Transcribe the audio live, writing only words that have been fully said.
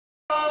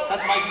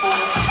That's Mike 4.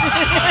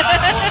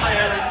 That's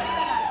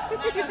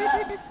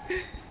Mike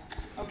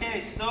 4.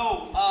 Okay,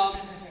 so,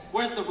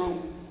 where's the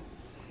room?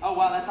 Oh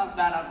wow, that sounds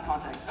bad out of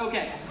context.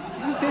 Okay.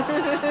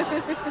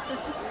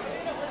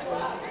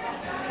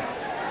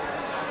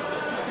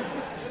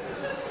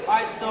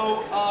 Alright,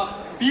 so,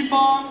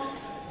 Bfom,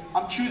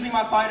 I'm choosing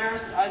my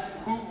fighters.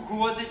 Who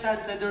was it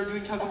that said they were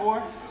doing tug of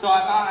war? So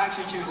I'm not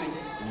actually choosing.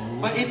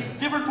 But it's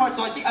different parts,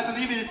 so I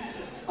believe it is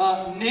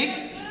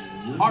Nick,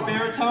 our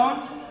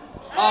baritone,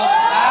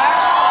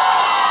 Max,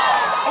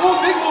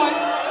 oh big boy,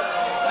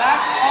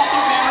 Max, also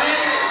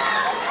baritone,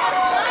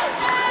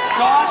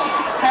 Josh,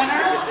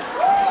 tenor,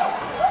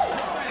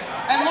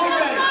 and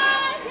Lotte,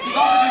 he's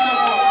also doing tug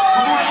of war.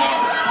 Good morning.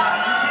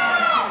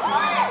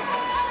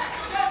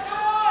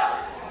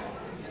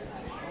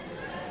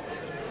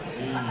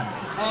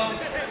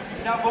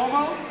 Now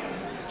Vomo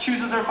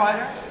chooses their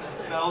fighter,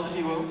 bells if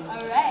you will.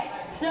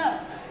 Alright, so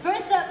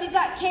first up we've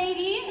got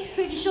Katie,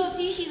 pretty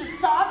shorty, she's a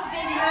soft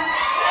baby girl.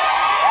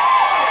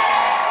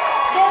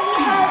 Then we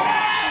have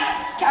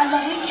our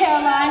lovely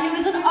Caroline, who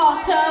is an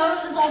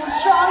alto, is also a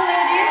strong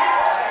lady.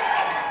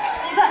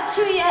 We've got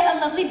Tuyet, a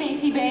lovely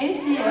bassy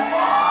bass, yeah.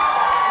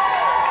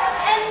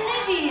 And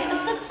Nivy, a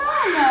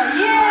soprano,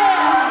 yeah!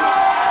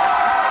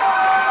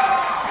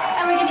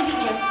 And we're gonna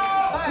beat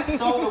you.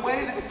 So the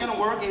way this is gonna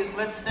work is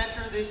let's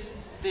center this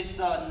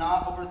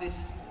knot over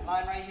this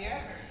line right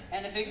here,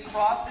 and if it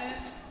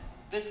crosses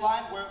this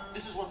line,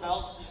 this is where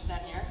bells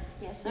stand here.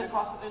 Yes, sir. If it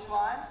crosses this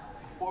line,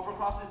 or if it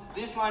crosses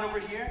this line over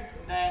here,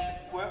 then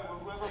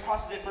whoever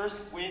crosses it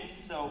first wins.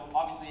 So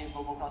obviously, if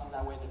Vomo crosses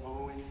that way, then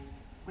Vomo wins.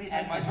 Wait,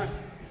 and vice versa.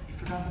 You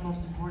forgot the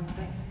most important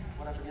thing.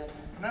 What I forget?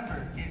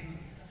 Remember,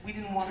 we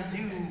didn't want to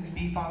do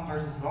Bfom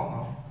versus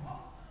Vomo.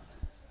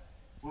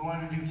 We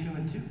wanted to do 2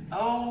 and 2.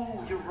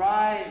 Oh, you're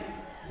right.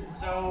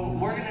 So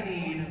we're gonna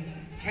need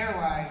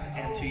Caroline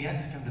and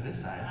Tuyet to come to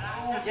this side.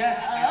 Oh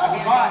yes, Oh. I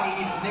forgot.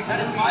 Need Nick That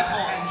is my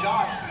fault. and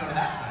Josh to go to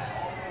that side.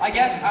 I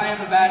guess I am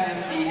a bad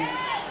MC.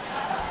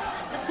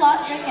 The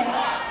plot thickens.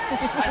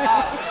 I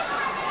thought.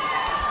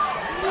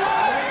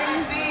 We're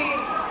gonna see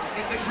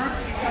if the groups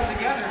can come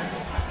together.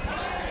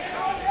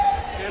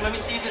 Okay, let me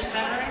see if it's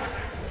centering.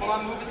 Hold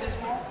on, move it this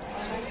more.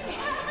 This way, this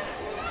way.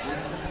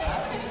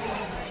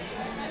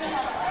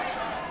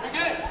 We're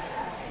good.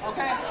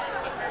 Okay.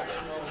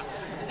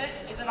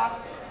 Is it not?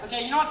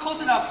 Okay, you know what?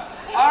 Close enough.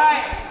 All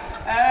right,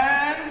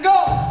 and go.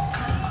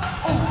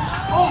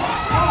 Oh.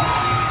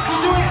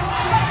 Who's doing it?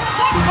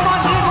 Come on,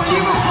 Nick. Are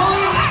you even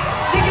pulling?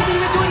 Nick isn't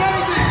even doing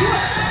anything.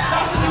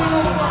 Josh is doing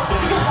all the work.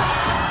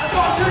 Let's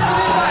go. Turn to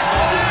this side.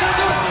 Oh, he's gonna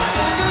do it.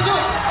 He's gonna do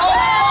it. Oh.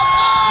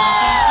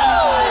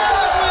 This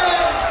side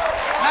wins.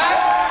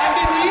 Max,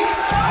 MVP.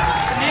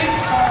 Nick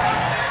sucks.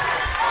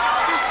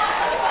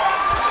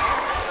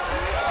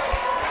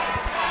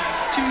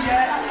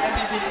 Tuyet,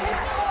 MVP.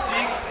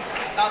 Nick,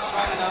 not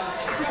strong enough.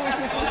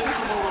 Go lift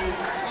some more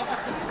weights.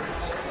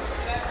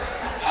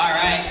 All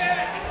right,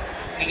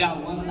 we got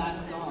one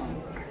last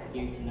song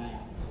here tonight,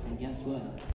 and guess what?